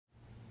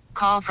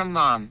call from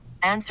mom.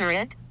 Answer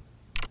it.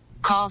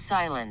 Call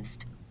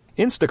silenced.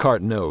 Instacart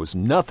knows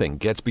nothing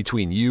gets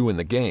between you and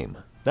the game.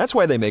 That's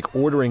why they make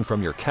ordering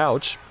from your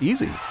couch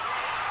easy.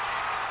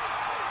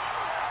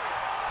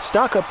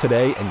 Stock up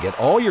today and get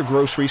all your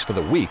groceries for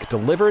the week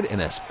delivered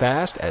in as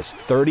fast as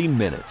 30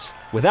 minutes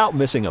without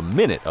missing a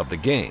minute of the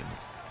game.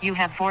 You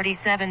have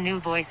 47 new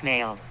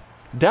voicemails.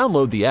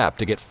 Download the app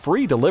to get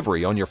free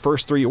delivery on your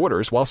first 3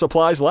 orders while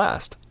supplies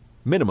last.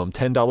 Minimum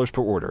 $10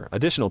 per order.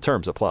 Additional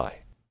terms apply.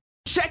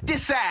 Check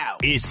this out.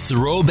 It's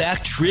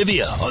Throwback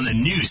Trivia on the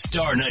new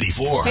Star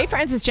 94. Hey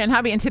friends, it's Jen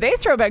Hubby, and today's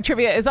Throwback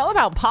Trivia is all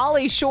about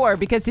Pauly Shore,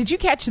 because did you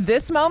catch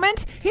this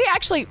moment? He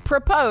actually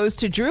proposed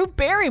to Drew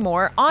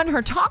Barrymore on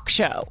her talk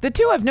show. The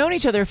two have known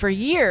each other for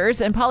years,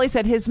 and Pauly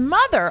said his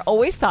mother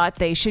always thought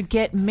they should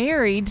get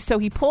married, so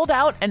he pulled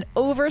out an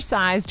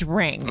oversized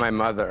ring. My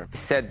mother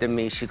said to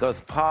me, she goes,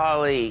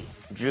 Pauly,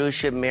 Drew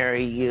should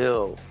marry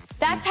you.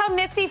 That's how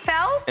Mitzi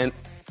felt? And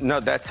no,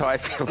 that's how I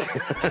feel too.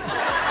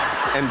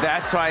 And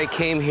that's why I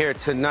came here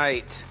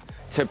tonight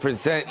to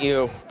present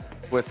you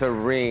with a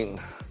ring.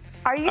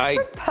 Are you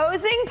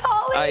proposing,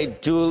 Pauly? I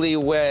duly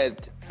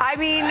wed. I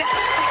mean, it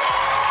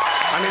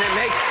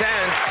makes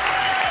sense.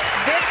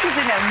 This is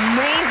an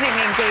amazing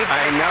engagement.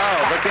 I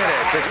know. Look at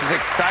it. This is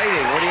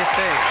exciting. What do you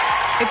think?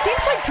 It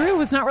seems like Drew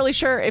was not really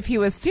sure if he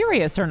was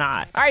serious or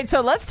not. All right, so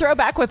let's throw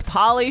back with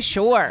Pauly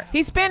Shore.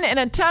 He's been in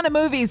a ton of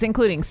movies,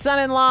 including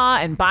Son-in-Law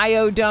and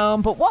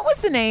Biodome, but what was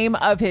the name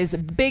of his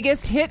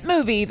biggest hit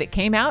movie that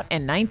came out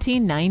in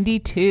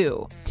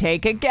 1992?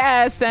 Take a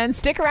guess, then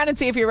stick around and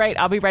see if you're right.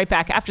 I'll be right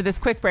back after this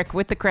quick break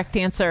with the correct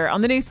answer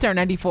on the new Star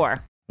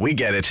 94. We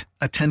get it.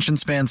 Attention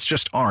spans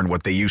just aren't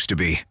what they used to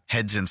be.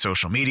 Heads in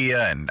social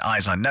media and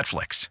eyes on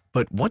Netflix.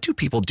 But what do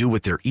people do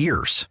with their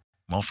ears?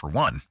 Well, for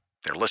one,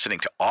 they're listening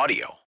to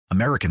audio.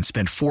 Americans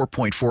spend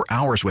 4.4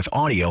 hours with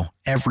audio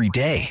every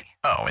day.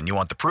 Oh, and you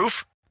want the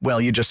proof?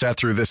 Well, you just sat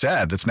through this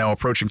ad that's now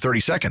approaching 30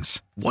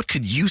 seconds. What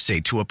could you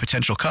say to a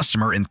potential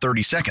customer in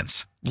 30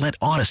 seconds? Let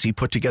Odyssey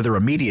put together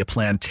a media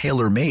plan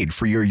tailor-made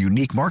for your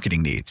unique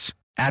marketing needs.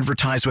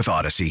 Advertise with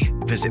Odyssey.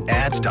 Visit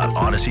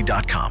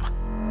ads.odyssey.com.